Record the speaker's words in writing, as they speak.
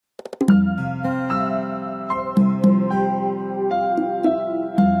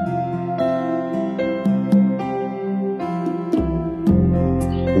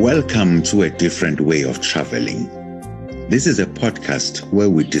Welcome to A Different Way of Traveling. This is a podcast where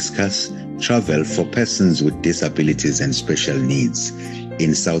we discuss travel for persons with disabilities and special needs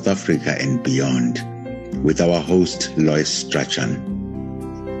in South Africa and beyond, with our host, Lois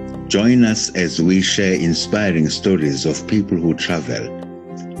Strachan. Join us as we share inspiring stories of people who travel,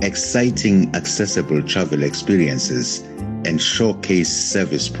 exciting, accessible travel experiences, and showcase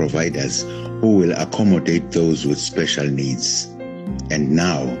service providers who will accommodate those with special needs. And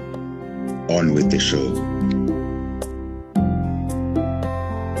now, on with the show.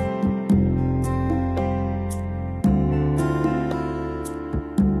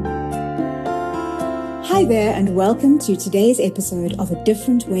 Hi there, and welcome to today's episode of A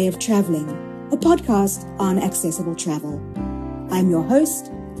Different Way of Traveling, a podcast on accessible travel. I'm your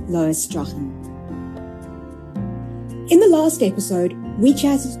host, Lois Strachan. In the last episode, we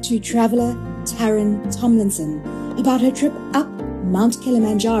chatted to traveler Tarryn Tomlinson about her trip up Mount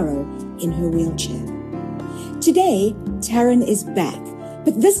Kilimanjaro in her wheelchair. Today, Tarryn is back,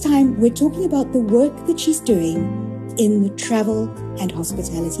 but this time we're talking about the work that she's doing in the travel and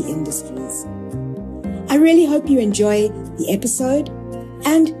hospitality industries. I really hope you enjoy the episode,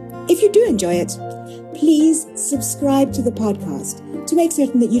 and if you do enjoy it, please subscribe to the podcast to make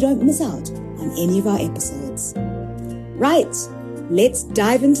certain that you don't miss out on any of our episodes. Right, let's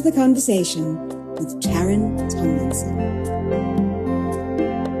dive into the conversation with Tarryn Tomlinson.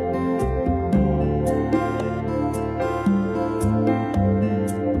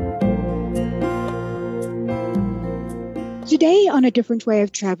 Today on A Different Way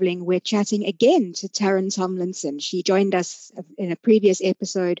of Traveling, we're chatting again to Tarryn Tomlinson. She joined us in a previous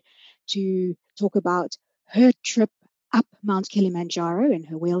episode to talk about her trip up Mount Kilimanjaro in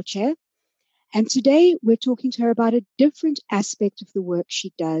her wheelchair. And today we're talking to her about a different aspect of the work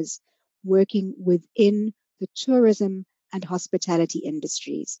she does, working within the tourism and hospitality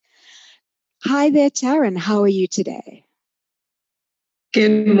industries. Hi there, Tarryn. How are you today?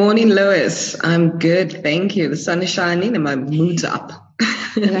 Good morning, Lois. I'm good, thank you. The sun is shining and my mood's up.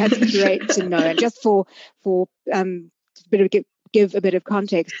 That's great to know. And just for give a bit of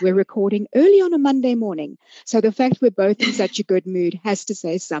context, we're recording early on a Monday morning. So the fact we're both in such a good mood has to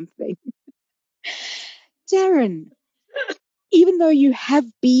say something. Tarryn, even though you have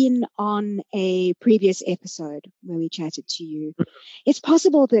been on a previous episode where we chatted to you, it's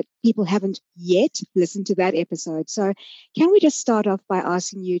possible that people haven't yet listened to that episode. So can we just start off by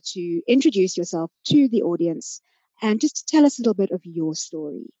asking you to introduce yourself to the audience and just tell us a little bit of your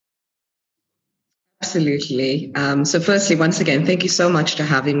story? Absolutely. So firstly, once again, thank you so much for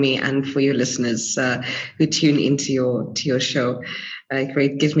having me and for your listeners who tune into your show.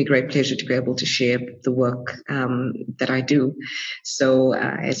 It gives me great pleasure to be able to share the work that I do. So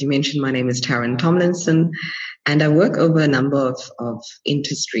as you mentioned, my name is Tarryn Tomlinson, and I work over a number of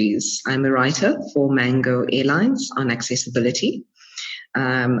industries. I'm a writer for Mango Airlines on accessibility.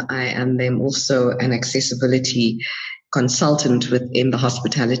 I am then also an accessibility consultant within the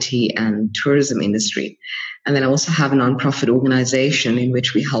hospitality and tourism industry. And then I also have a nonprofit organization in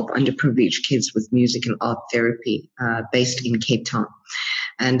which we help underprivileged kids with music and art therapy based in Cape Town.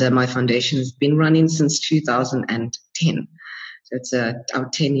 And my foundation has been running since 2010. So it's our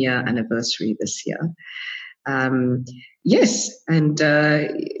 10-year anniversary this year. Yes, and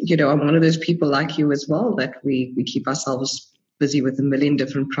I'm one of those people like you as well that we keep ourselves busy with a million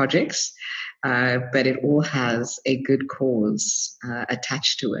different projects. But it all has a good cause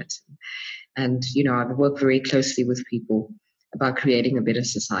attached to it. And, I've worked very closely with people about creating a better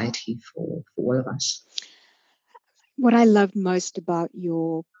society for all of us. What I loved most about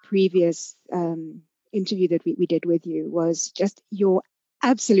your previous interview that we did with you was just your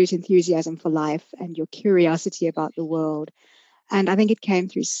absolute enthusiasm for life and your curiosity about the world. And I think it came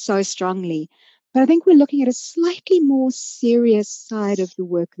through so strongly. But I think we're looking at a slightly more serious side of the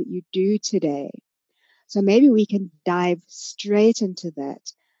work that you do today. So maybe we can dive straight into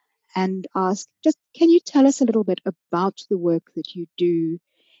that and ask, can you tell us a little bit about the work that you do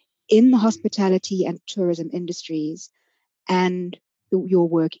in the hospitality and tourism industries and your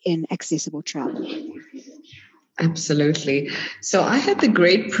work in accessible travel? Absolutely. So I had the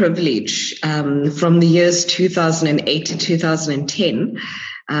great privilege from the years 2008 to 2010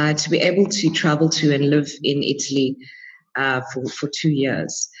 to be able to travel to and live in Italy for 2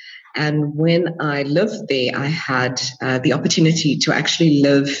 years. And when I lived there, I had the opportunity to actually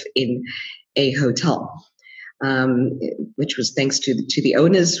live in a hotel, which was thanks to the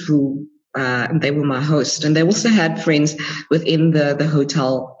owners who they were my host. And they also had friends within the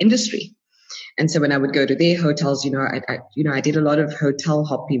hotel industry. And so when I would go to their hotels, I did a lot of hotel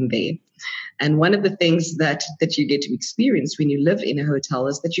hopping there. And one of the things that you get to experience when you live in a hotel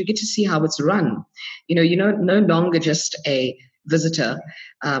is that you get to see how it's run. You're no longer just a visitor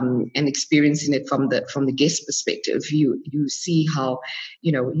and experiencing it from the guest perspective. You see how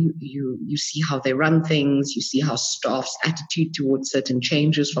you see how they run things. You see how staff's attitude towards certain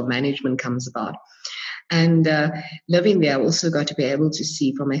changes from management comes about. And living there, I also got to be able to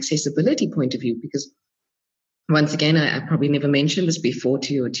see from accessibility point of view, because once again, I probably never mentioned this before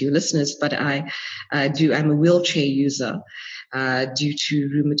to your listeners, but I'm a wheelchair user due to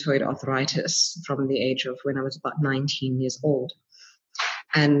rheumatoid arthritis from the age of when I was about 19 years old.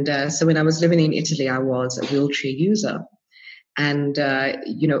 And so when I was living in Italy, I was a wheelchair user. And,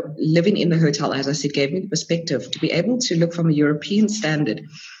 living in the hotel, as I said, gave me the perspective to be able to look from a European standard.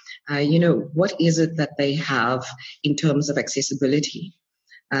 What is it that they have in terms of accessibility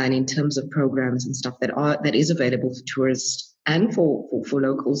and in terms of programs and stuff that is available for tourists and for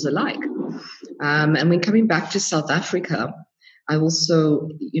locals alike. And when coming back to South Africa, I also,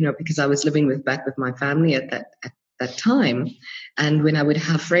 because I was living back with my family at that time, and when I would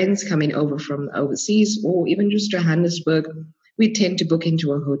have friends coming over from overseas or even just Johannesburg, we'd tend to book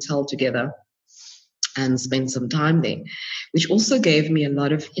into a hotel together and spend some time there, which also gave me a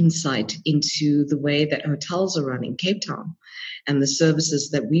lot of insight into the way that hotels are run in Cape Town and the services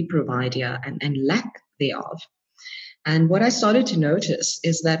that we provide here and lack thereof. And what I started to notice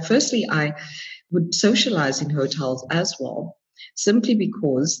is that firstly, I would socialize in hotels as well, simply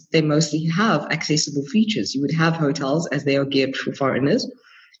because they mostly have accessible features. You would have hotels as they are geared for foreigners,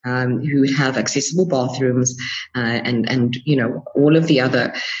 who would have accessible bathrooms and all of the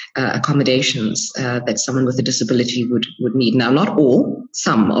other accommodations that someone with a disability would need. Now, not all,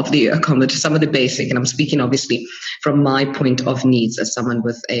 some of the basic, and I'm speaking obviously from my point of needs as someone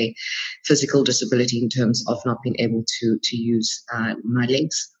with a physical disability in terms of not being able to use my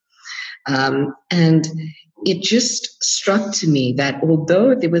legs. And it just struck to me that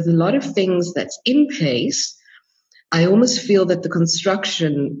although there was a lot of things that's in place, I almost feel that the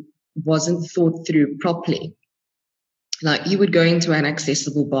construction wasn't thought through properly. Like you would go into an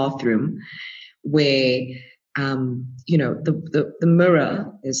accessible bathroom where, the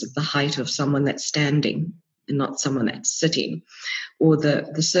mirror is at the height of someone that's standing and not someone that's sitting, or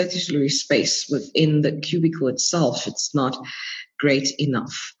the circulatory space within the cubicle itself, it's not great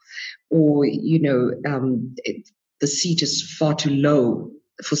enough, or, the seat is far too low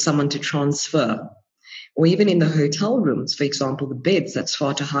for someone to transfer. Or even in the hotel rooms, for example, the beds, that's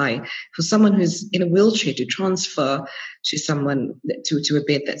far too high for someone who's in a wheelchair to transfer to someone to a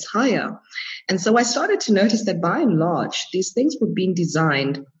bed that's higher. And so I started to notice that by and large, these things were being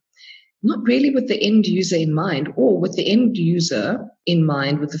designed not really with the end user in mind, or with the end user in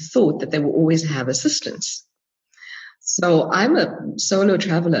mind with the thought that they will always have assistance. So I'm a solo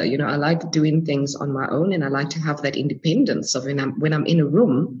traveler. I like doing things on my own, and I like to have that independence of when I'm in a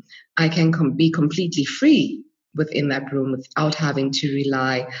room, I can be completely free within that room without having to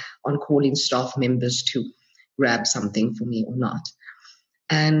rely on calling staff members to grab something for me or not.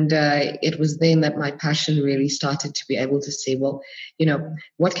 And it was then that my passion really started to be able to say, well,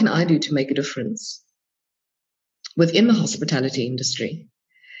 what can I do to make a difference within the hospitality industry,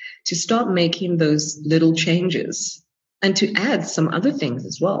 to start making those little changes and to add some other things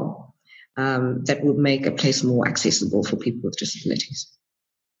as well that would make a place more accessible for people with disabilities.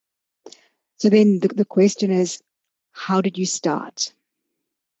 So then the question is, how did you start?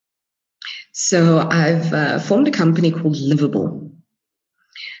 So I've formed a company called Livable.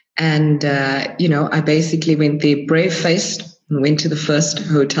 And, I basically went there brave-faced and went to the first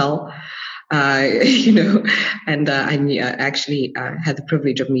hotel, and I actually had the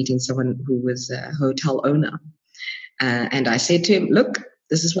privilege of meeting someone who was a hotel owner. And I said to him, look,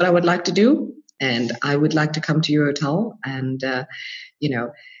 this is what I would like to do. And I would like to come to your hotel and,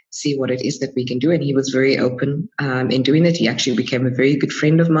 see what it is that we can do. And he was very open in doing it. He actually became a very good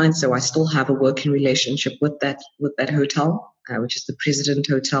friend of mine. So I still have a working relationship with that hotel, which is the President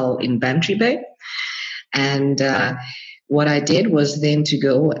Hotel in Bantry Bay. And what I did was then to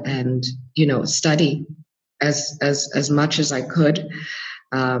go and, study as much as I could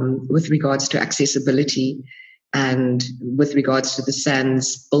with regards to accessibility and with regards to the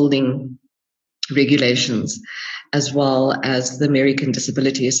SANS building regulations, as well as the American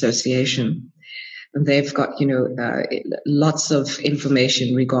Disability Association. And they've got, lots of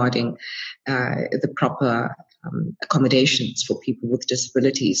information regarding the proper accommodations for people with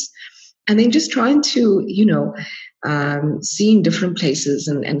disabilities. And then just trying to, see in different places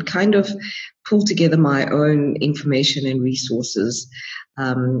and kind of pull together my own information and resources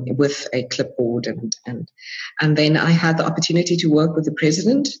with a clipboard, and then I had the opportunity to work with the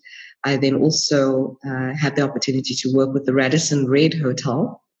president. I then also had the opportunity to work with the Radisson Red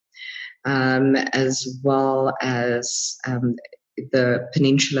Hotel, as well as the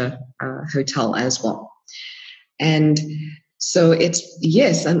Peninsula Hotel as well. And so it's,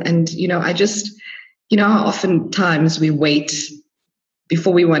 yes, and I just, how oftentimes we wait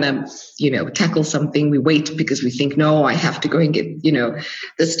before we want to, tackle something. We wait because we think, no, I have to go and get,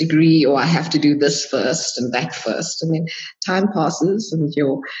 this degree, or I have to do this first and that first. And then time passes and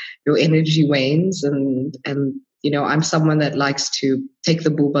your energy wanes. And I'm someone that likes to take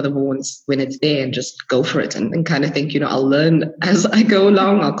the bull by the horns when it's there and just go for it and kind of think, I'll learn as I go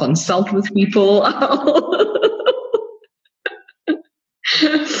along. I'll consult with people.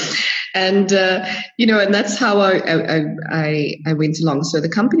 And, and that's how I went along. So the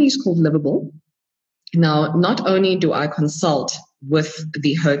company is called Livable. Now, not only do I consult with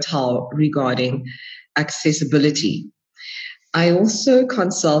the hotel regarding accessibility, I also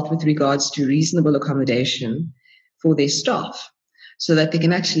consult with regards to reasonable accommodation for their staff so that they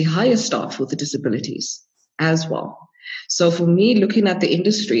can actually hire staff with the disabilities as well. So for me, looking at the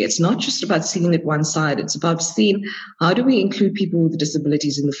industry, it's not just about seeing it one side. It's about seeing how do we include people with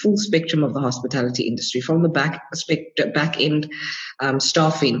disabilities in the full spectrum of the hospitality industry, from the back end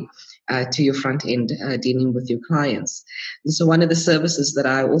staffing to your front end dealing with your clients. And so one of the services that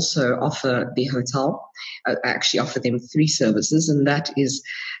I also offer the hotel, I actually offer them 3 services, and that is,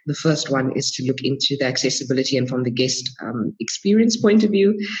 the first one is to look into the accessibility and from the guest experience point of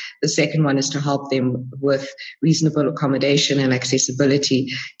view. The second one is to help them with reasonable accommodation and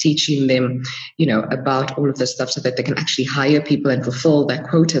accessibility, teaching them, about all of this stuff so that they can actually hire people and fulfill that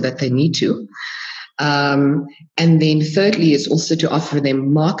quota that they need to. And then thirdly is also to offer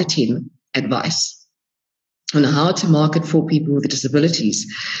them marketing advice on how to market for people with disabilities,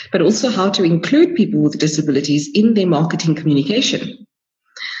 but also how to include people with disabilities in their marketing communication.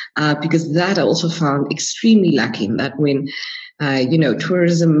 Because that I also found extremely lacking, that when,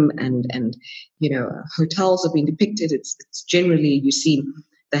 tourism and hotels are being depicted, it's generally, you see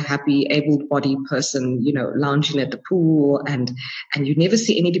the happy, able-bodied person, lounging at the pool, and you never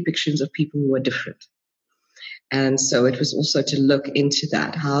see any depictions of people who are different. And so it was also to look into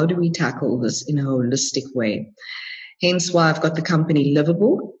that. How do we tackle this in a holistic way? Hence why I've got the company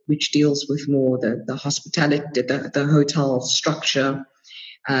Livable, which deals with more the hospitality, the hotel structure,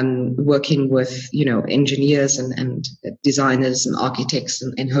 working with, engineers and designers and architects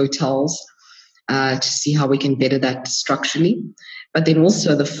and hotels to see how we can better that structurally. But then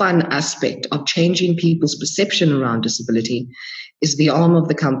also the fun aspect of changing people's perception around disability is the arm of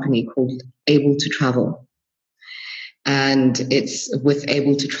the company called Able2Travel. And it's with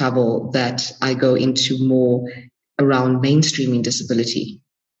Able2Travel that I go into more around mainstreaming disability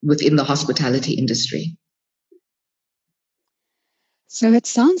within the hospitality industry. So it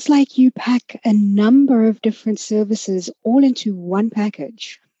sounds like you pack a number of different services all into one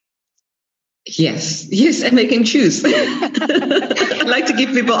package. Yes, and they can choose. I like to give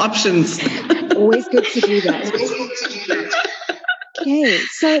people options. Always good to do that. Okay,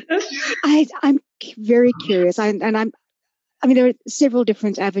 so I'm very curious, I mean, there are several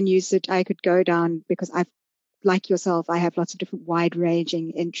different avenues that I could go down, because like yourself, I have lots of different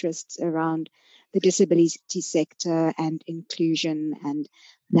wide-ranging interests around the disability sector and inclusion and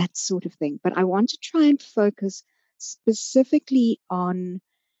that sort of thing. But I want to try and focus specifically on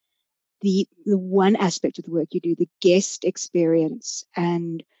the one aspect of the work you do, the guest experience,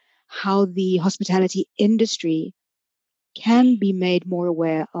 and how the hospitality industry can be made more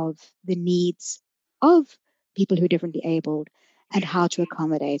aware of the needs of people who are differently abled and how to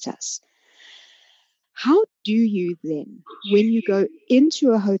accommodate us. How do you then, when you go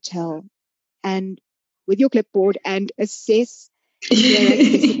into a hotel and with your clipboard and assess their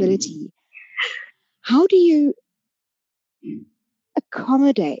accessibility, how do you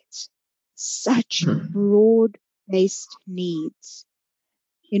accommodate such broad-based needs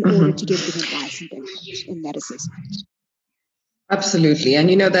in order to give them advice and input in that assessment? Absolutely, and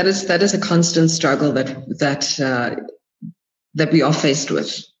that is a constant struggle that we are faced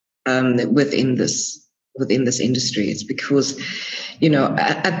with within this industry. It's because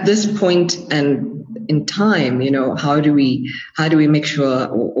at this point and in time, how do we make sure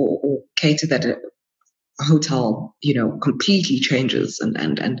or cater that a hotel completely changes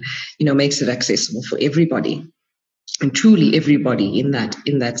and makes it accessible for everybody. and truly everybody in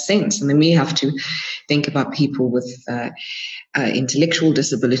that sense. And then we have to think about people with intellectual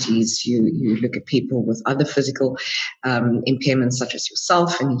disabilities. You look at people with other physical impairments, such as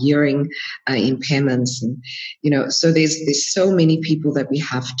yourself, and hearing impairments, and so there's so many people that we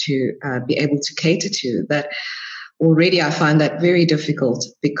have to be able to cater to. That already I find that very difficult,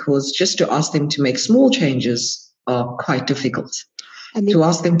 because just to ask them to make small changes are quite difficult. And to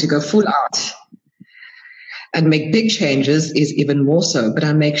ask them to go full out and make big changes is even more so. But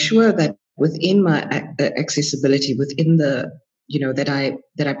I make sure that within my accessibility, within the, that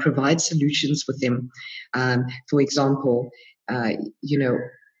I provide solutions with them. For example,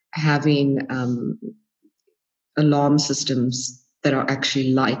 having alarm systems that are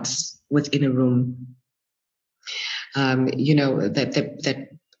actually lights within a room, that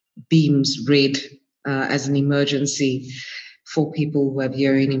beams red as an emergency for people who have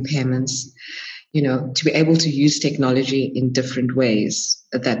hearing impairments. To be able to use technology in different ways.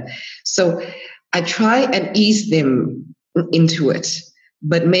 So I try and ease them into it,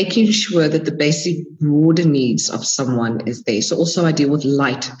 but making sure that the basic broader needs of someone is there. So also I deal with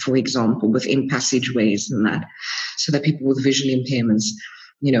light, for example, within passageways and that, so that people with visual impairments,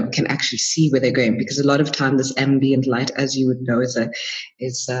 can actually see where they're going, because a lot of time this ambient light, as you would know, is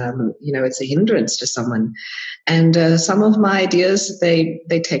it's a hindrance to someone. And some of my ideas they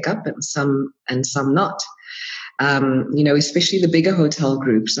take up, and some not. Especially the bigger hotel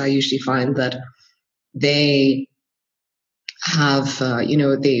groups, I usually find that they have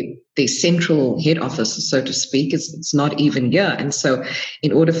their central head office, so to speak, it's not even here. And so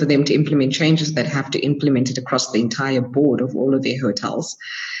in order for them to implement changes, they'd have to implement it across the entire board of all of their hotels.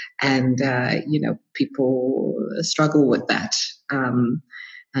 And, people struggle with that. And,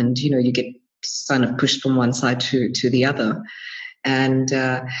 you get kind of pushed from one side to the other. And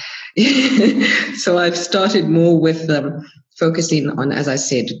so I've started more with focusing on, as I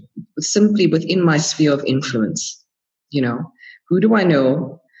said, simply within my sphere of influence. Who do I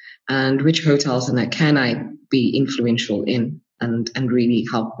know, and which hotels can I be influential in and really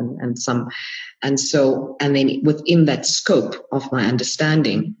help and then within that scope of my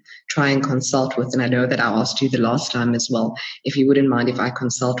understanding, try and consult with. And I know that I asked you the last time as well, if you wouldn't mind if I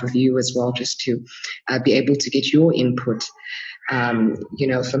consult with you as well, just to be able to get your input.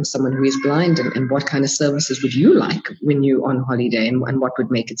 From someone who is blind, and what kind of services would you like when you're on holiday, and what would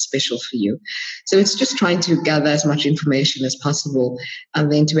make it special for you. So it's just trying to gather as much information as possible,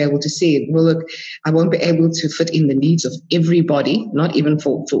 and then to be able to see, well, look, I won't be able to fit in the needs of everybody, not even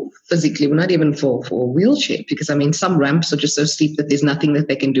for physically, not even for a wheelchair, because some ramps are just so steep that there's nothing that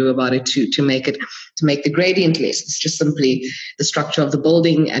they can do about it to make the gradient less. It's just simply the structure of the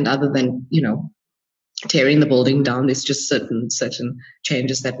building, and other than, tearing the building down, there's just certain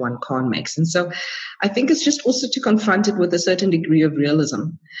changes that one can't make. And so I think it's just also to confront it with a certain degree of realism,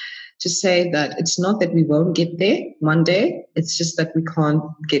 to say that it's not that we won't get there one day, it's just that we can't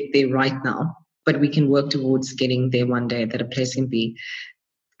get there right now, but we can work towards getting there one day, that a place can be,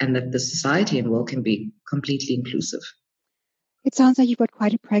 and that the society and world can be completely inclusive. It sounds like you've got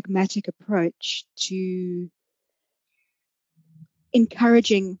quite a pragmatic approach to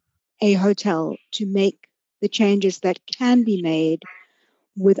encouraging a hotel to make the changes that can be made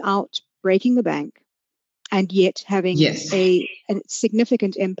without breaking the bank, and yet having a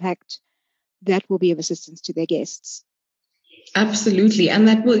significant impact that will be of assistance to their guests. Absolutely. And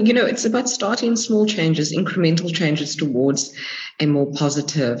that will, it's about starting small changes, incremental changes towards a more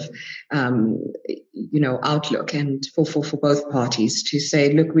positive, outlook, and for both parties to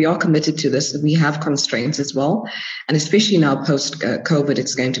say, look, we are committed to this. We have constraints as well. And especially now post-COVID,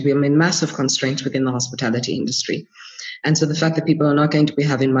 it's going to be massive constraints within the hospitality industry. And so the fact that people are not going to be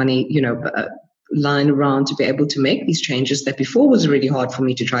having money, lying around to be able to make these changes that before was really hard for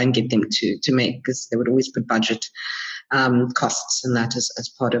me to try and get them to make, because they would always put budget costs and that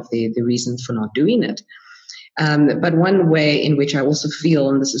as part of the reason for not doing it. But one way in which I also feel,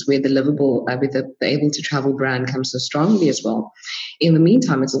 and this is where the Livable, with the Able2Travel brand comes so strongly as well, in the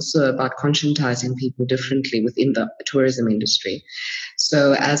meantime, it's also about conscientizing people differently within the tourism industry.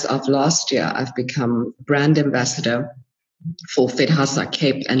 So as of last year, I've become brand ambassador for FEDHASA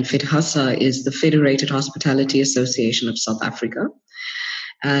Cape, and FEDHASA is the Federated Hospitality Association of South Africa.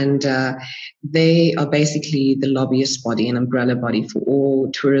 And they are basically the lobbyist body and umbrella body for all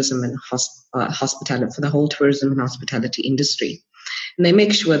tourism and hospitality, for the whole tourism and hospitality industry. And they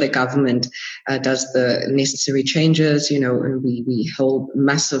make sure the government does the necessary changes. And we hold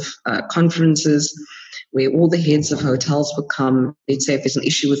massive conferences where all the heads of hotels would come. They'd say if there's an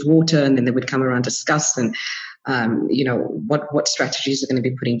issue with water, and then they would come around, discuss, and what strategies are going to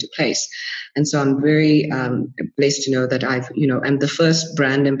be put into place. And so I'm very blessed to know that I'm the first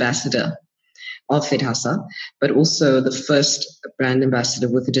brand ambassador of FedHasa, but also the first brand ambassador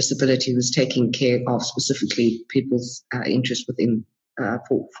with a disability who's taking care of specifically people's interest within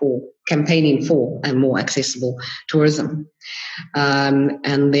for campaigning for a more accessible tourism.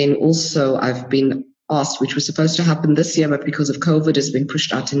 And then also I've been asked, which was supposed to happen this year, but because of COVID has been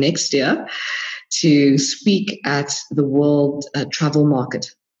pushed out to next year, to speak at the World Travel Market,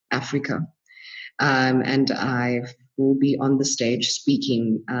 Africa. And I will be on the stage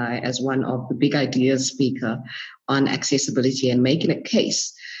speaking as one of the big ideas speaker on accessibility and making a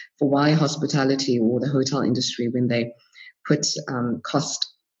case for why hospitality or the hotel industry, when they put cost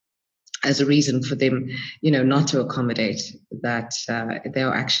as a reason for them, not to accommodate, that they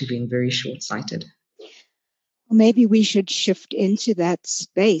are actually being very short-sighted. Maybe we should shift into that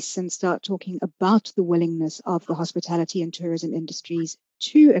space and start talking about the willingness of the hospitality and tourism industries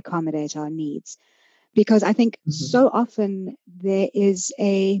to accommodate our needs. Because I think so often there is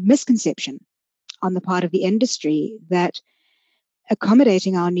a misconception on the part of the industry that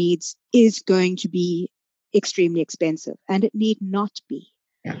accommodating our needs is going to be extremely expensive, and it need not be.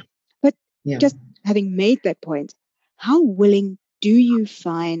 Yeah. But just having made that point, how willing do you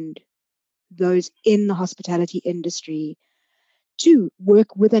find those in the hospitality industry to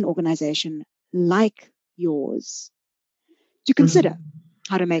work with an organization like yours to consider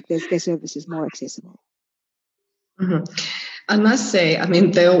how to make their services more accessible? I must say,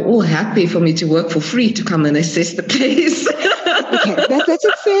 they're all happy for me to work for free to come and assess the place. Okay, that's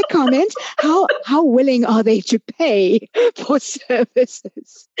a fair comment. How willing are they to pay for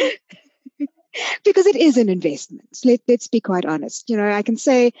services? Because it is an investment. Let's be quite honest. I can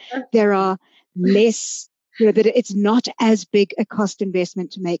say there are less, that it's not as big a cost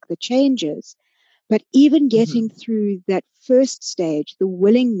investment to make the changes. But even getting through that first stage, the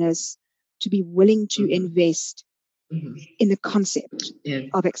willingness to be willing to invest in the concept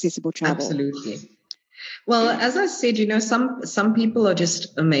of accessible travel. Absolutely. Well, as I said, some people are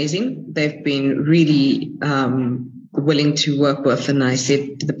just amazing. They've been really willing to work with, and I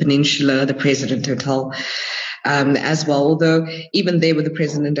said the Peninsula, the President Hotel, as well. Although even there with the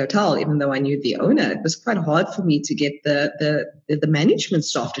President Hotel, even though I knew the owner, it was quite hard for me to get the management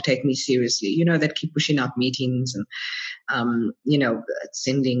staff to take me seriously. They'd keep pushing out meetings and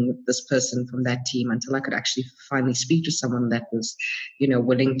sending this person from that team until I could actually finally speak to someone that was,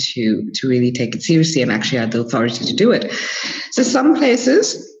 willing to really take it seriously and actually had the authority to do it. So some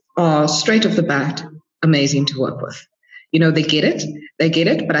places are straight off the bat amazing to work with. They get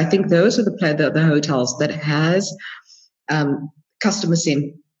it, but I think those are the hotels that has customer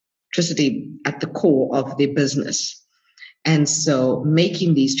centricity at the core of their business. And so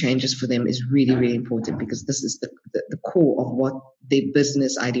making these changes for them is really, really important, because this is the core of what their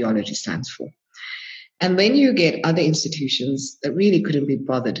business ideology stands for. And then you get other institutions that really couldn't be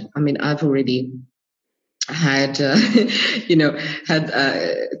bothered. I've already had,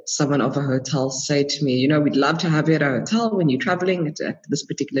 someone of a hotel say to me, we'd love to have you at our hotel when you're traveling at this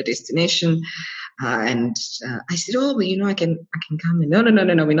particular destination. And I said, I can come in. No,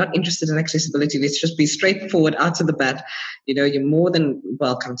 we're not interested in accessibility. Let's just be straightforward out of the bat. You're more than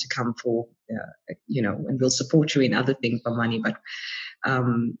welcome to come for, and we'll support you in other things for money. But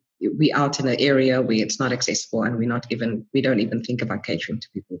we're out in an area where it's not accessible, and we don't even think about catering to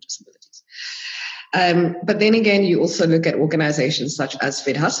people with disabilities. But then again, you also look at organizations such as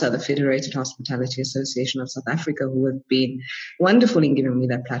FedHasa, the Federated Hospitality Association of South Africa, who have been wonderful in giving me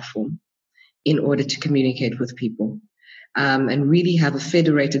that platform in order to communicate with people, and really have a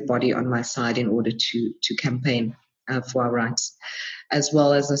federated body on my side in order to campaign for our rights. As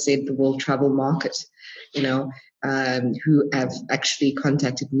well as I said, the World Travel Market, who have actually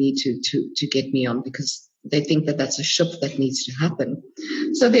contacted me to get me on, because they think that that's a shift that needs to happen.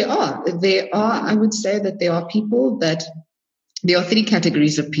 So there are, I would say that there are people there are three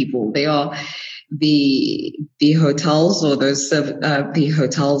categories of people. They are the hotels, or the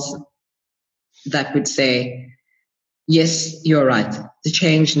hotels that would say, yes, you're right, the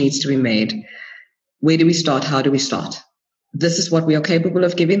change needs to be made. Where do we start? How do we start? This is what we are capable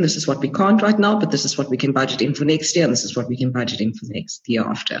of giving. This is what we can't right now, but this is what we can budget in for next year, and this is what we can budget in for next year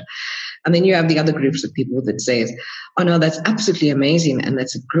after. And then you have the other groups of people that say, oh no, that's absolutely amazing, and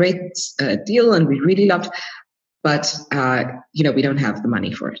that's a great deal, and we really loved, but we don't have the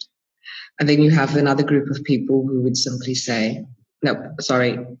money for it. And then you have another group of people who would simply say, no,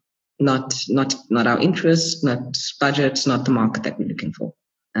 sorry, not our interest, not budgets, not the market that we're looking for.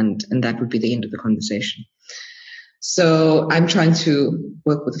 And that would be the end of the conversation. So I'm trying to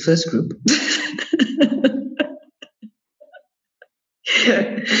work with the first group.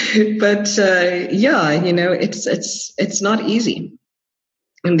 But it's not easy.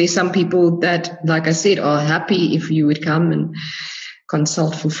 And there's some people that, like I said, are happy if you would come and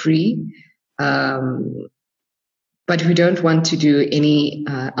consult for free, but who don't want to do any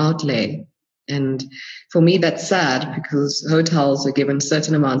outlay. And for me, that's sad, because hotels are given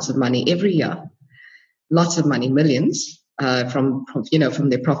certain amounts of money every year, lots of money, millions, from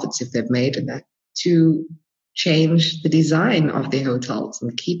their profits if they've made, and that to change the design of their hotels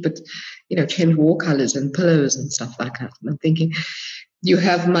and keep it, change wall colors and pillows and stuff like that. And I'm thinking, you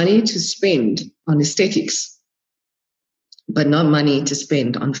have money to spend on aesthetics, but not money to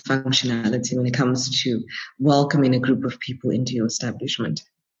spend on functionality when it comes to welcoming a group of people into your establishment.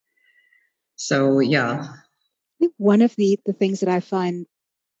 So, yeah. I think one of the things that I find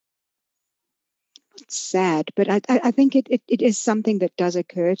sad, but I think it is something that does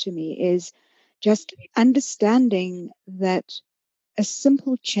occur to me, is just understanding that a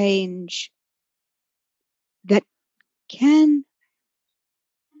simple change that can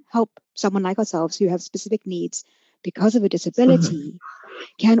help someone like ourselves who have specific needs because of a disability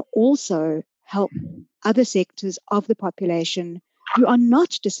can also help other sectors of the population who are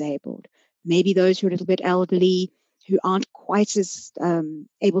not disabled, maybe those who are a little bit elderly, who aren't quite as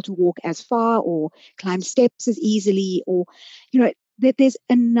able to walk as far or climb steps as easily, or, there's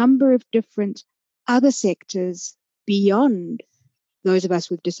a number of different other sectors beyond those of us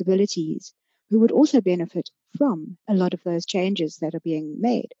with disabilities who would also benefit from a lot of those changes that are being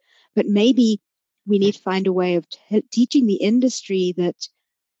made. But maybe we need to find a way of teaching the industry that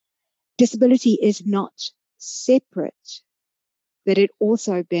disability is not separate, that it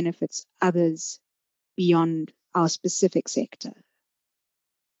also benefits others beyond our specific sector.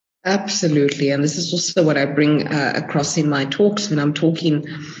 Absolutely. And this is also what I bring across in my talks when I'm talking,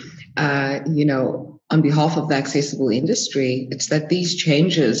 on behalf of the accessible industry. It's that these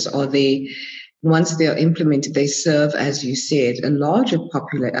changes once they are implemented, they serve, as you said, a larger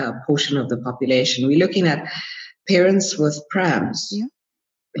portion of the population. We're looking at parents with prams,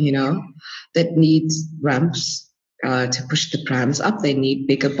 that need ramps to push the prams up. They need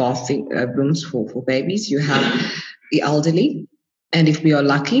bigger bathing rooms for babies. You have the elderly, and if we are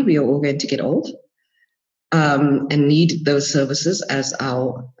lucky, we are all going to get old and need those services as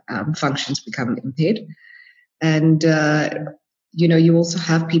our functions become impaired. And you also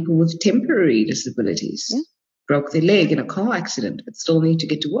have people with temporary disabilities, broke their leg in a car accident, but still need to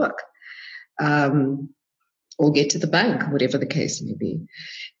get to work or get to the bank, whatever the case may be.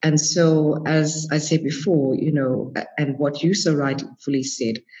 And so, as I said before, and what you so rightfully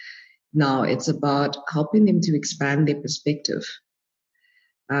said, now it's about helping them to expand their perspective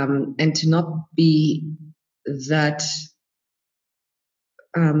and to not be that,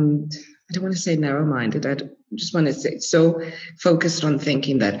 I don't want to say narrow-minded, I just want to say so focused on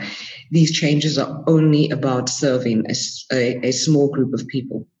thinking that these changes are only about serving a small group of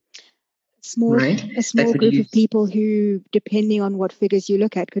people. A small group of people who, depending on what figures you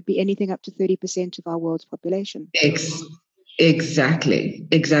look at, could be anything up to 30% of our world's population. Exactly.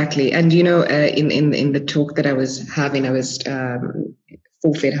 And in the talk that I was having, I was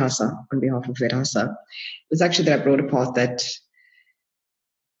for FedHasa, on behalf of FedHasa. It was actually that I brought apart that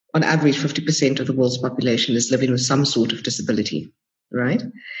on average 50% of the world's population is living with some sort of disability, right?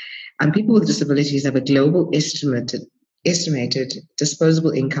 And people with disabilities have a global estimated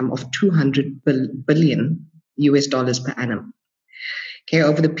disposable income of $200 billion per annum. Okay,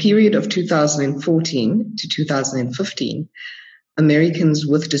 over the period of 2014 to 2015, Americans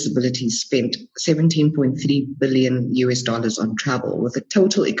with disabilities spent $17.3 billion on travel, with a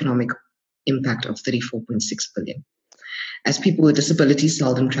total economic impact of $34.6 billion, as people with disabilities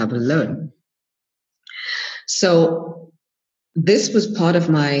seldom travel alone. So this was part of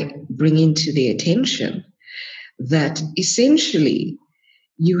my bringing to their attention that essentially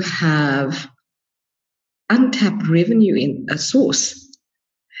you have untapped revenue in a source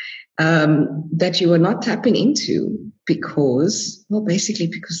that you are not tapping into because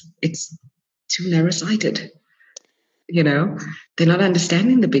it's too narrow-sighted. They're not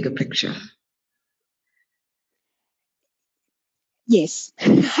understanding the bigger picture. Yes,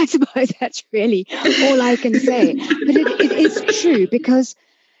 I suppose that's really all I can say. But it is true, because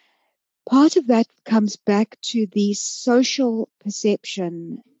part of that comes back to the social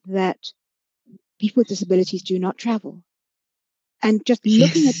perception that people with disabilities do not travel. And just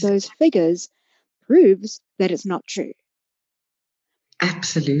looking at those figures proves that it's not true.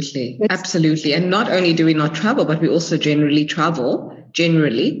 Absolutely. And not only do we not travel, but we also generally travel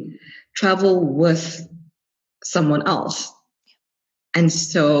with someone else. And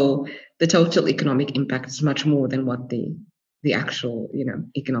so the total economic impact is much more than what the the actual,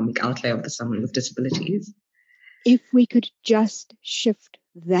 economic outlay of someone with disabilities. If we could just shift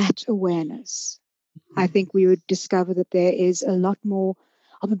that awareness, I think we would discover that there is a lot more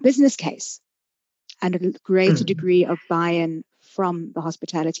of a business case and a greater degree of buy-in from the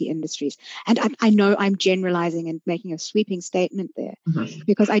hospitality industries. And I know I'm generalizing and making a sweeping statement there,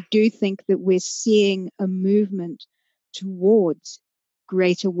 because I do think that we're seeing a movement towards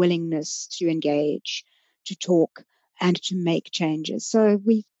greater willingness to engage, to talk, and to make changes. So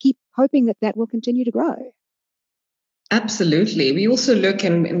we keep hoping that that will continue to grow. Absolutely. We also look,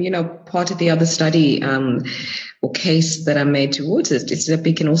 and part of the other study or case that I made towards it is that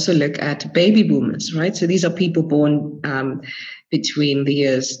we can also look at baby boomers, right? So these are people born between the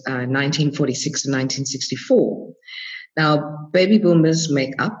years 1946 and 1964. Now, baby boomers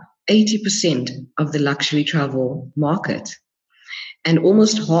make up 80% of the luxury travel market. And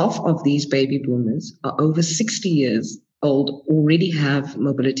almost half of these baby boomers are over 60 years old, already have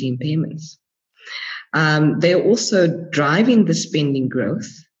mobility impairments. They're also driving the spending growth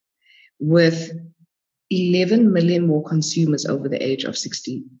with 11 million more consumers over the age of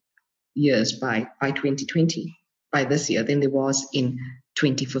 60 years by 2020, by this year, than there was in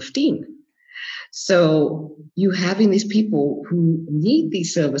 2015. So you having these people who need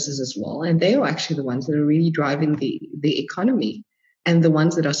these services as well, and they are actually the ones that are really driving the economy and the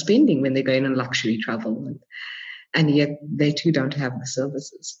ones that are spending when they're going on luxury travel. And yet they too don't have the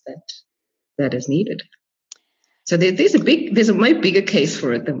services that is needed. So there's a much bigger case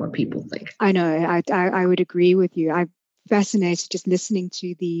for it than what people think. I know. I would agree with you. I'm fascinated just listening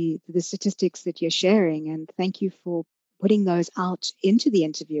to the statistics that you're sharing, and thank you for putting those out into the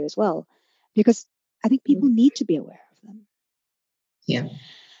interview as well, because I think people need to be aware of them. Yeah.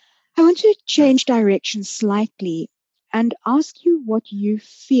 I want to change direction slightly and ask you what you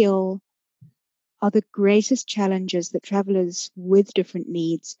feel are the greatest challenges that travelers with different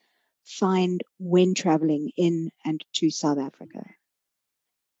needs find when traveling in and to South Africa.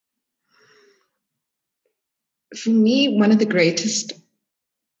 For me, one of the greatest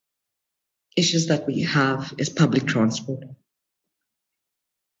issues that we have is public transport.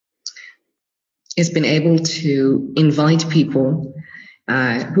 It's been able to invite people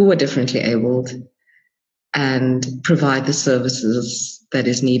who are differently abled and provide the services that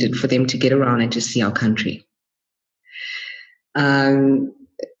is needed for them to get around and to see our country.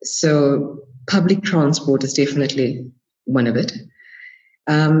 So public transport is definitely one of it.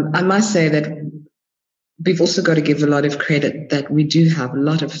 I must say that we've also got to give a lot of credit that we do have a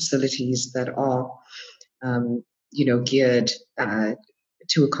lot of facilities that are, geared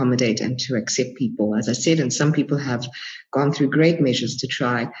to accommodate and to accept people, as I said, and some people have gone through great measures to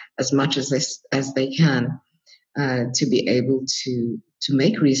try as much as they can to be able to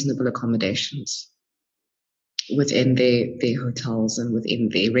make reasonable accommodations within their hotels and within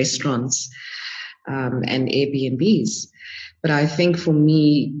their restaurants and Airbnbs. But I think for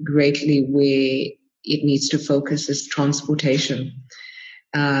me, greatly where it needs to focus is transportation.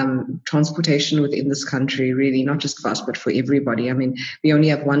 Transportation within this country, really, not just for us, but for everybody. I mean, we only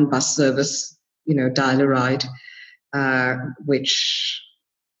have one bus service, dial-a-ride, which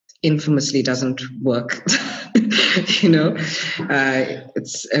infamously doesn't work.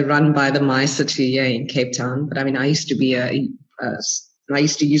 It's run by the My City here in Cape Town. But I mean, I used to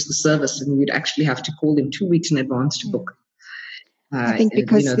use the service, and you'd actually have to call them 2 weeks in advance to book. I think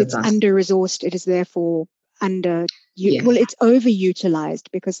because it's under-resourced, it is therefore well, it's overutilized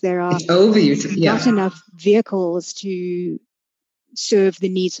because there are not enough vehicles to serve the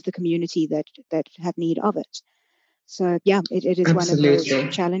needs of the community that have need of it. So, yeah, it is Absolutely. One of those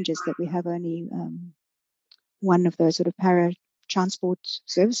challenges that we have only one of those sort of para-transport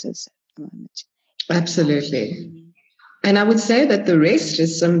services at the moment. Absolutely. And I would say that the rest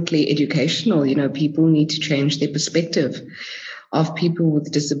is simply educational. People need to change their perspective of people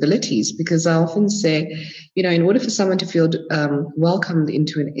with disabilities, because I often say, in order for someone to feel welcomed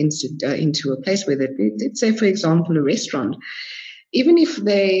into a place where let's say, for example, a restaurant, even if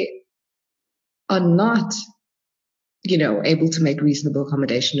they are not, able to make reasonable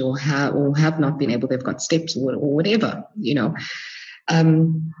accommodation or have not been able, they've got steps or whatever,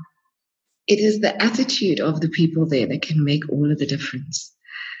 it is the attitude of the people there that can make all of the difference.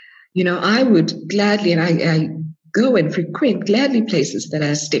 I would gladly, and I go and frequent gladly places that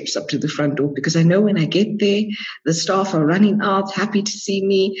have steps up to the front door, because I know when I get there, the staff are running out, happy to see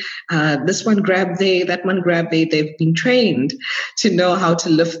me. This one grab there, that one grab there. They've been trained to know how to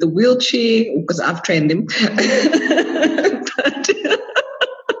lift the wheelchair, because I've trained them.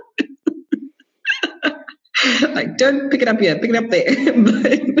 Like, don't pick it up here, pick it up there.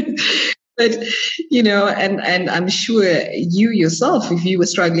 But, and I'm sure you yourself, if you were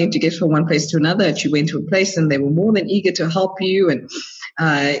struggling to get from one place to another, if you went to a place and they were more than eager to help you and,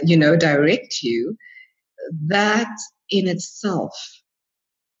 direct you, that in itself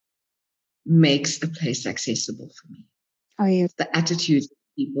makes a place accessible for me. Oh, yes. The attitudes of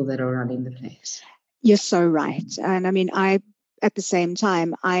people that are running the place. You're so right. And I mean, at the same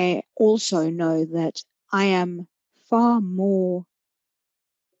time, I also know that I am far more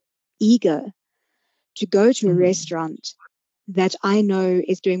eager to go to a restaurant that I know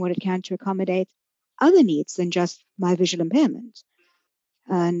is doing what it can to accommodate other needs than just my visual impairment.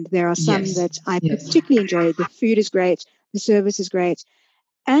 And there are some that I particularly enjoy. The food is great, the service is great,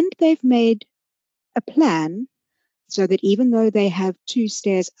 and they've made a plan so that even though they have 2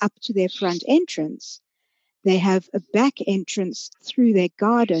 stairs up to their front entrance, they have a back entrance through their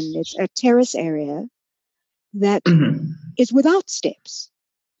garden. It's a terrace area that is without steps,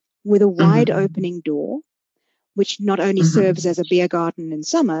 with a wide opening door, which not only serves as a beer garden in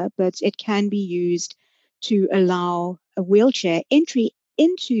summer, but it can be used to allow a wheelchair entry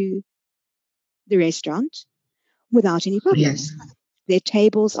into the restaurant without any problems. Yes. Their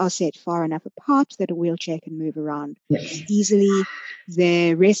tables are set far enough apart that a wheelchair can move around easily.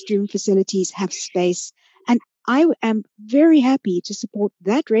 Their restroom facilities have space. And I am very happy to support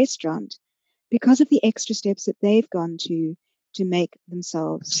that restaurant because of the extra steps that they've gone to make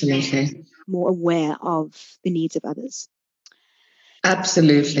themselves more aware of the needs of others.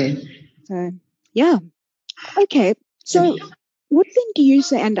 Absolutely. So, yeah. Okay. So what then do you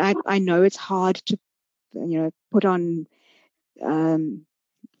say? And I know it's hard to, put on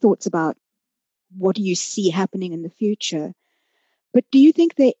thoughts about what do you see happening in the future. But do you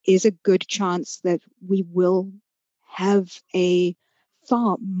think there is a good chance that we will have a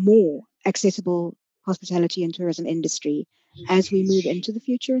far more accessible hospitality and tourism industry as we move into the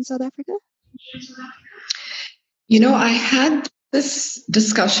future in South Africa? I had this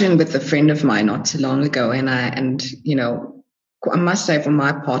discussion with a friend of mine not too long ago, and I must say, for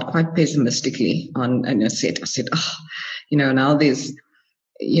my part, quite pessimistically I said, now there's,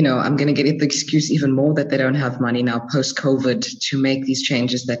 I'm going to get the excuse even more that they don't have money now post-COVID to make these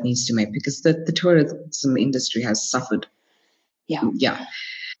changes that needs to make, because the tourism industry has suffered. Yeah.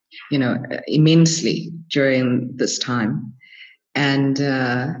 Immensely during this time. And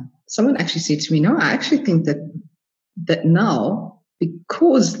someone actually said to me, no, I actually think that now,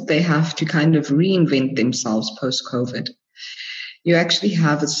 because they have to kind of reinvent themselves post-COVID, you actually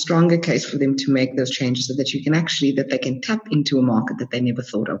have a stronger case for them to make those changes so that they can tap into a market that they never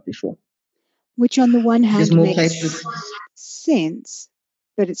thought of before. Which on the one hand makes sense,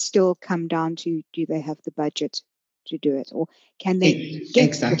 but it's still come down to, do they have the budget to do it, or can they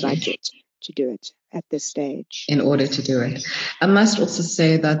get the budget to do it at this stage? In order to do it. I must also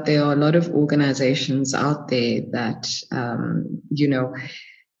say that there are a lot of organizations out there that,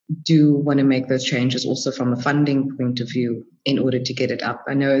 do want to make those changes also from a funding point of view in order to get it up.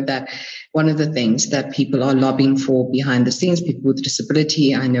 I know that one of the things that people are lobbying for behind the scenes, people with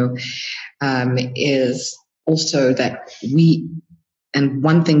disability, I know, is also that and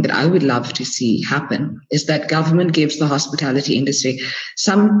one thing that I would love to see happen is that government gives the hospitality industry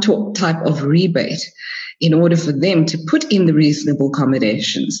some type of rebate in order for them to put in the reasonable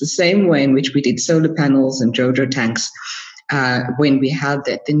accommodations, the same way in which we did solar panels and JoJo tanks. When we had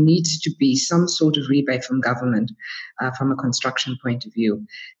that, there needs to be some sort of rebate from government from a construction point of view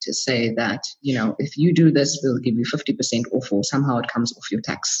to say that, if you do this, we'll give you 50% off, or somehow it comes off your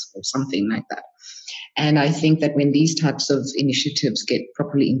tax or something like that. And I think that when these types of initiatives get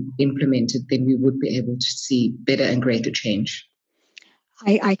properly implemented, then we would be able to see better and greater change.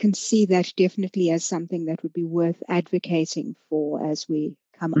 I can see that definitely as something that would be worth advocating for as we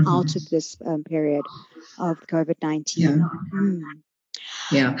come out of this period of COVID-19.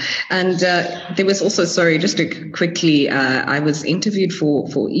 Yeah. And there was also, just to quickly, I was interviewed for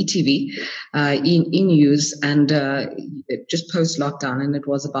ETV, in news, and just post-lockdown, and it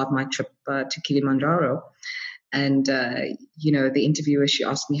was about my trip to Kilimanjaro. And, the interviewer, she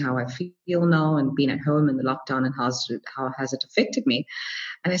asked me how I feel now and being at home in the lockdown and how has it affected me.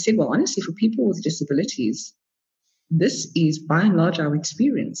 And I said, well, honestly, for people with disabilities, this is by and large our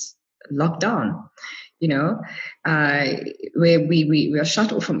experience, lockdown, where we are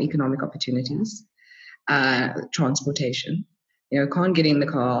shut off from economic opportunities, transportation, can't get in the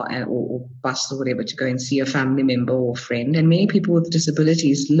car or bus or whatever to go and see a family member or friend. And many people with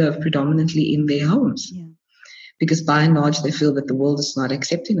disabilities live predominantly in their homes. Yeah. Because by and large, they feel that the world is not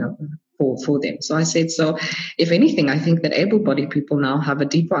accepting of for them. So I said, so if anything, I think that able-bodied people now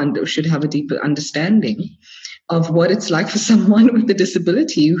should have a deeper understanding of what it's like for someone with a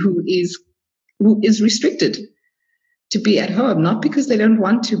disability who is restricted to be at home, not because they don't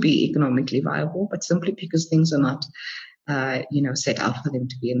want to be economically viable, but simply because things are not, set out for them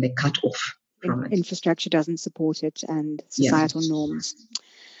to be, and they're cut off from it. Infrastructure doesn't support it, and societal norms.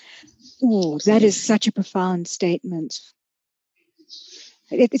 Oh, that is such a profound statement.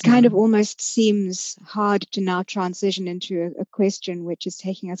 It kind of almost seems hard to now transition into a question which is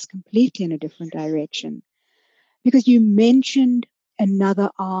taking us completely in a different direction. Because you mentioned another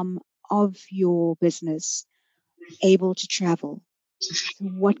arm of your business, Able2Travel. So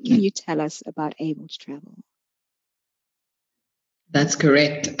what can you tell us about Able2Travel? That's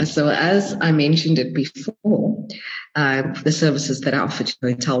correct. So as I mentioned it before, the services that I offer to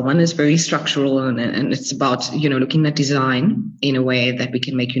hotel, one is very structural, and it's about, looking at design in a way that we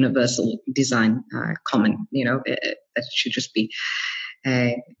can make universal design common, that should just be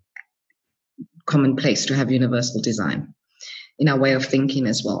commonplace to have universal design in our way of thinking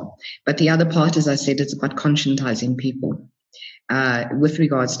as well. But the other part, as I said, it's about conscientizing people with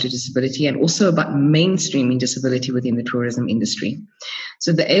regards to disability, and also about mainstreaming disability within the tourism industry.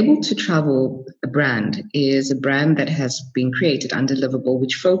 So the Able2Travel brand is a brand that has been created under Livable,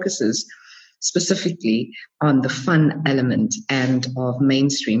 which focuses specifically on the fun element and of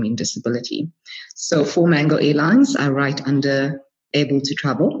mainstreaming disability. So for Mango Airlines, I write under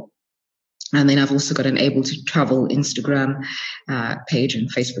Able2Travel. And then I've also got an Able2Travel Instagram page and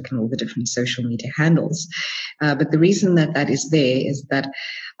Facebook and all the different social media handles. But the reason that is there is that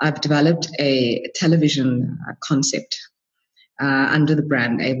I've developed a television concept under the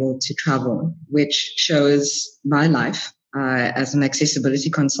brand Able2Travel, which shows my life as an accessibility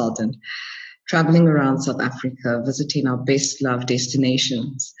consultant, traveling around South Africa, visiting our best loved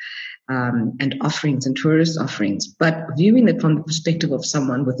destinations, and offerings and tourist offerings, but viewing it from the perspective of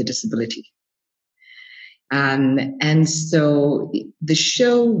someone with a disability. And so the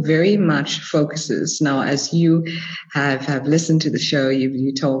show very much focuses, now as you have listened to the show,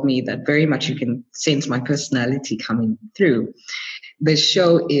 you told me that very much you can sense my personality coming through. The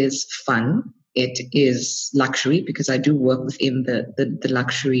show is fun. It is luxury, because I do work within the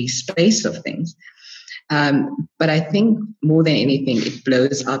luxury space of things. But I think more than anything, it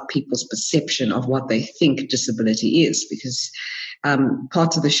blows out people's perception of what they think disability is, because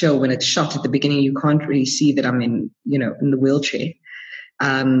parts of the show, when it's shot at the beginning, you can't really see that I'm in the wheelchair.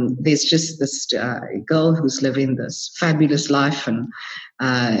 There's just this girl who's living this fabulous life and,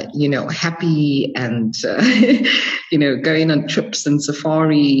 happy and, going on trips and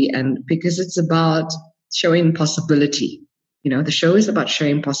safari, and because it's about showing possibility. The show is about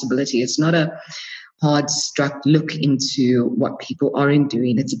showing possibility. It's not a hard struck look into what people aren't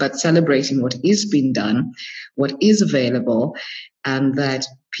doing. It's about celebrating what is being done, what is available, and that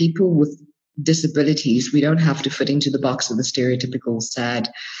people with disabilities, we don't have to fit into the box of the stereotypical sad,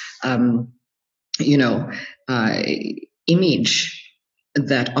 image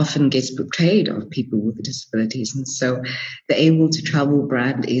that often gets portrayed of people with disabilities. And so the Able2Travel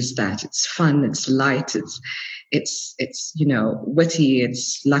brand is that. It's fun, it's light, it's witty,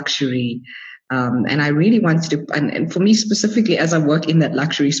 it's luxury. And I really wanted to, and for me specifically, as I work in that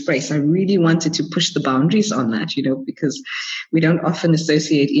luxury space, I really wanted to push the boundaries on that, because we don't often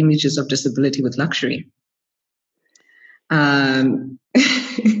associate images of disability with luxury. And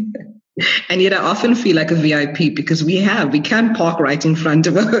yet I often feel like a VIP, because we can park right in front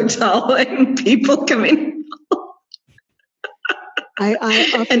of a hotel and people come in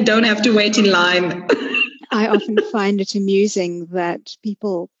and don't have to wait in line. I often find it amusing that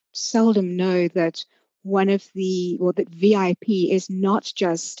people seldom know that that VIP is not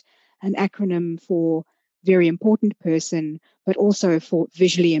just an acronym for very important person, but also for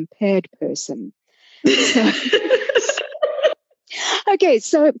visually impaired person. Okay,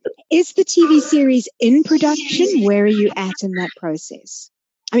 so is the TV series in production? Where are you at in that process?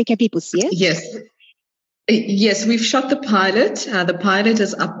 I mean, can people see it? Yes, we've shot the pilot. The pilot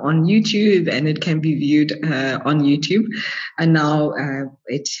is up on YouTube and it can be viewed on YouTube. And now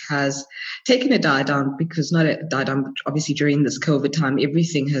it has taken a die down, because not a die down, but obviously during this COVID time,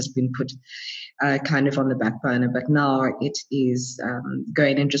 everything has been put kind of on the back burner. But now it is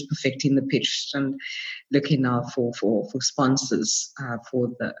going and just perfecting the pitch and looking now for sponsors for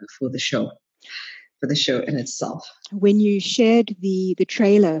the show. For the show in itself. When you shared the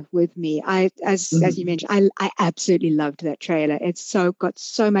trailer with me, as you mentioned, I absolutely loved that trailer. It's got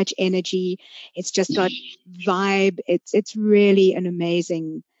so much energy. It's just got vibe. It's really an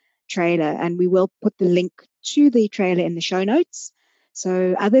amazing trailer, and we will put the link to the trailer in the show notes,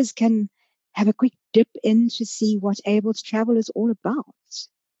 so others can have a quick dip in to see what Able2Travel is all about.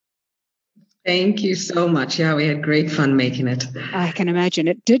 Thank you so much. Yeah, we had great fun making it. I can imagine.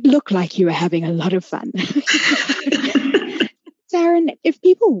 It did look like you were having a lot of fun. Tarryn, if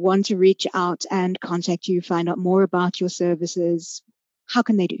people want to reach out and contact you, find out more about your services, how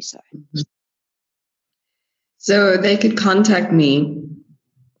can they do so? So they could contact me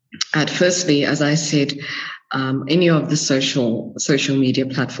at, firstly, as I said, any of the social media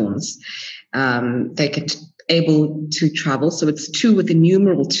platforms. They could Able2Travel. So it's 2 with the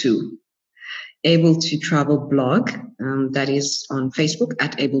numeral 2. Able2Travel blog. That is on Facebook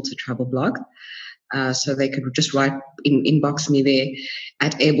at Able2Travel blog. So they could just inbox me there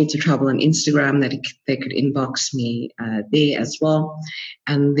at Able2Travel on Instagram. That they could inbox me there as well.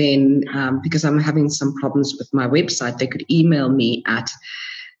 And then because I'm having some problems with my website, they could email me at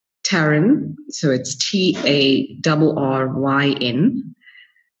Tarryn. So it's TARRYN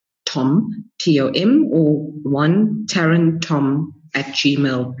Tom TOM or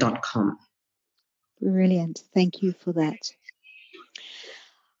TarrynTom@gmail.com. Brilliant. Thank you for that.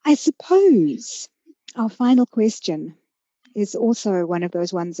 I suppose our final question is also one of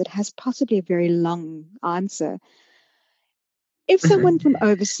those ones that has possibly a very long answer. If someone from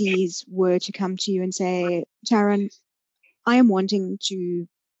overseas were to come to you and say, Tarryn, I am wanting to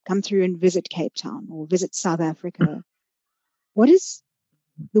come through and visit Cape Town or visit South Africa, what is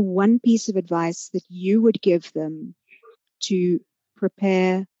the one piece of advice that you would give them to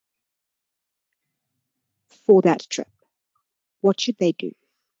prepare for that trip? What should they do?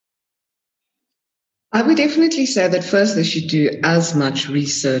 I would definitely say that first they should do as much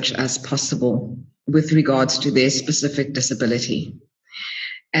research as possible with regards to their specific disability,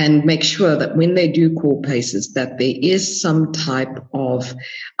 and make sure that when they do call places that there is some type of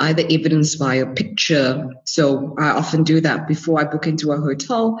either evidence via picture. So I often do that before I book into a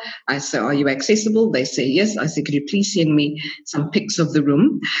hotel. I say, are you accessible? They say yes. I say, could you please send me some pics of the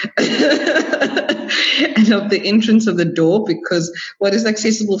room and of the entrance of the door, because what is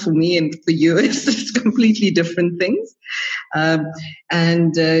accessible for me and for you is completely different things.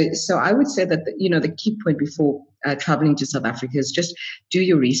 So I would say that, the key point before traveling to South Africa is just do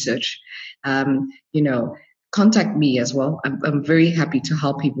your research. Contact me as well. I'm very happy to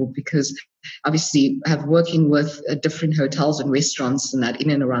help people, because obviously have working with different hotels and restaurants and that in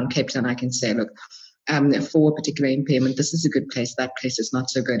and around Cape Town, I can say, look, for a particular impairment, this is a good place. That place is not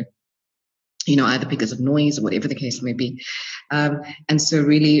so good. Either because of noise or whatever the case may be. And so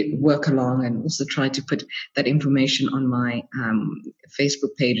really work along, and also try to put that information on my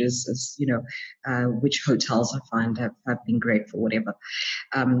Facebook pages as, which hotels I find have been great for whatever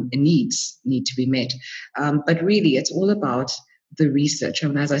needs need to be met. But really, it's all about the research.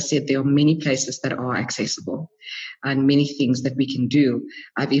 And as I said, there are many places that are accessible and many things that we can do.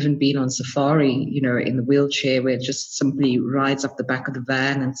 I've even been on safari, in the wheelchair, where it just simply rides up the back of the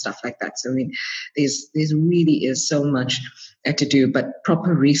van and stuff like that. So, I mean, there's really is so much to do, but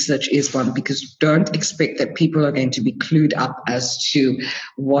proper research is one, because don't expect that people are going to be clued up as to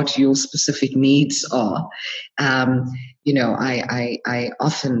what your specific needs are. I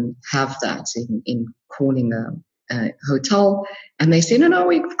often have that in calling a hotel, and they say, no,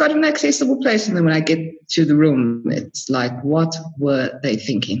 we've got an accessible place. And then when I get to the room, it's like, what were they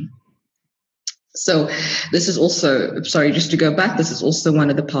thinking? So this is also, sorry, just to go back, this is also one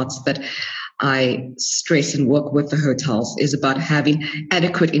of the parts that I stress and work with the hotels, is about having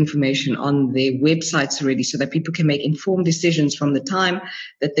adequate information on their websites already, so that people can make informed decisions from the time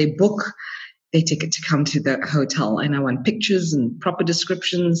that they book their ticket to come to the hotel. And I want pictures and proper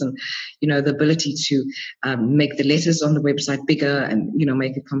descriptions, and, the ability to make the letters on the website bigger and,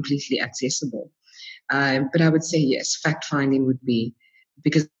 make it completely accessible. But I would say, yes, fact-finding would be,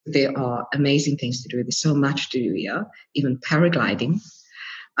 because there are amazing things to do. There's so much to do here, even paragliding.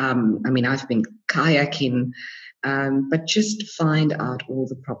 I've been kayaking, but just find out all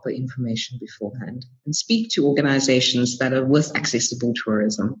the proper information beforehand, and speak to organizations that are with accessible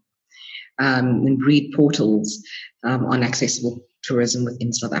tourism. And read portals on accessible tourism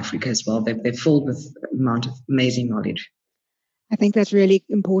within South Africa as well. They're filled with an amount of amazing knowledge. I think that's really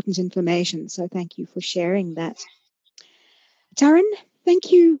important information. So thank you for sharing that. Tarryn,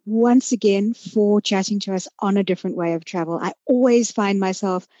 thank you once again for chatting to us on A Different Way of Travel. I always find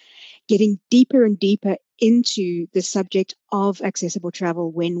myself getting deeper and deeper into the subject of accessible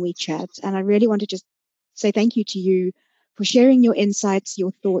travel when we chat. And I really want to just say thank you to you for sharing your insights,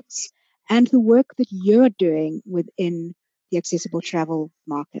 your thoughts, and the work that you're doing within the accessible travel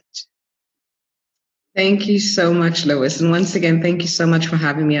market. Thank you so much, Lois. And once again, thank you so much for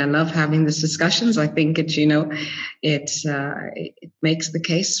having me. I love having these discussions. I think it makes the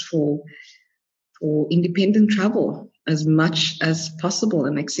case for independent travel. as much as possible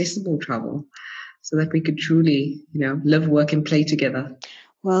and accessible travel so that we could truly, live, work, and play together.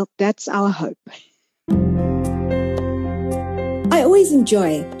 Well, that's our hope. I always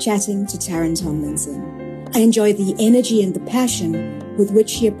enjoy chatting to Tarryn Tomlinson. I enjoy the energy and the passion with which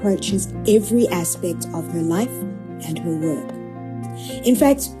she approaches every aspect of her life and her work. In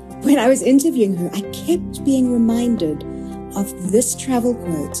fact, when I was interviewing her, I kept being reminded of this travel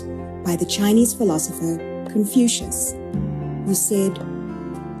quote by the Chinese philosopher Confucius, who said,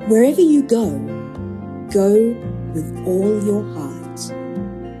 "Wherever you go, go with all your heart."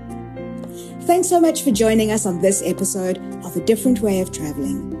 Thanks so much for joining us on this episode of A Different Way of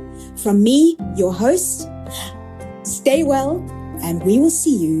Traveling. From me, your host, stay well, and we will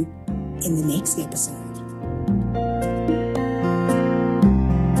see you in the next episode.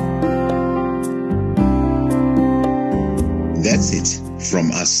 That's it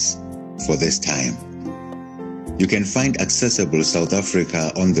from us for this time. You can find Accessible South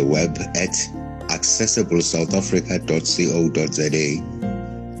Africa on the web at accessiblesouthafrica.co.za,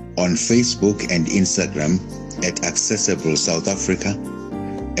 on Facebook and Instagram at Accessible South Africa,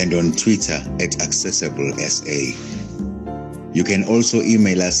 and on Twitter at AccessibleSA. You can also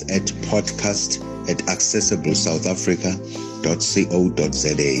email us at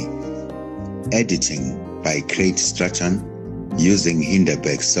podcast@accessiblesouthafrica.co.za. Editing by Craig Strachan using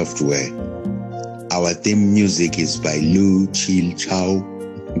Hinderberg software. Our theme music is by Lu Chil Chow,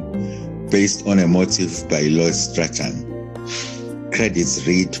 based on a motif by Lloyd Strachan. Credits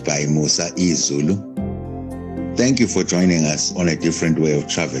read by Musa Izulu. Thank you for joining us on A Different Way of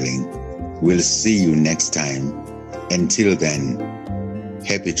Traveling. We'll see you next time. Until then,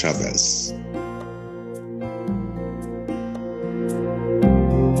 happy travels.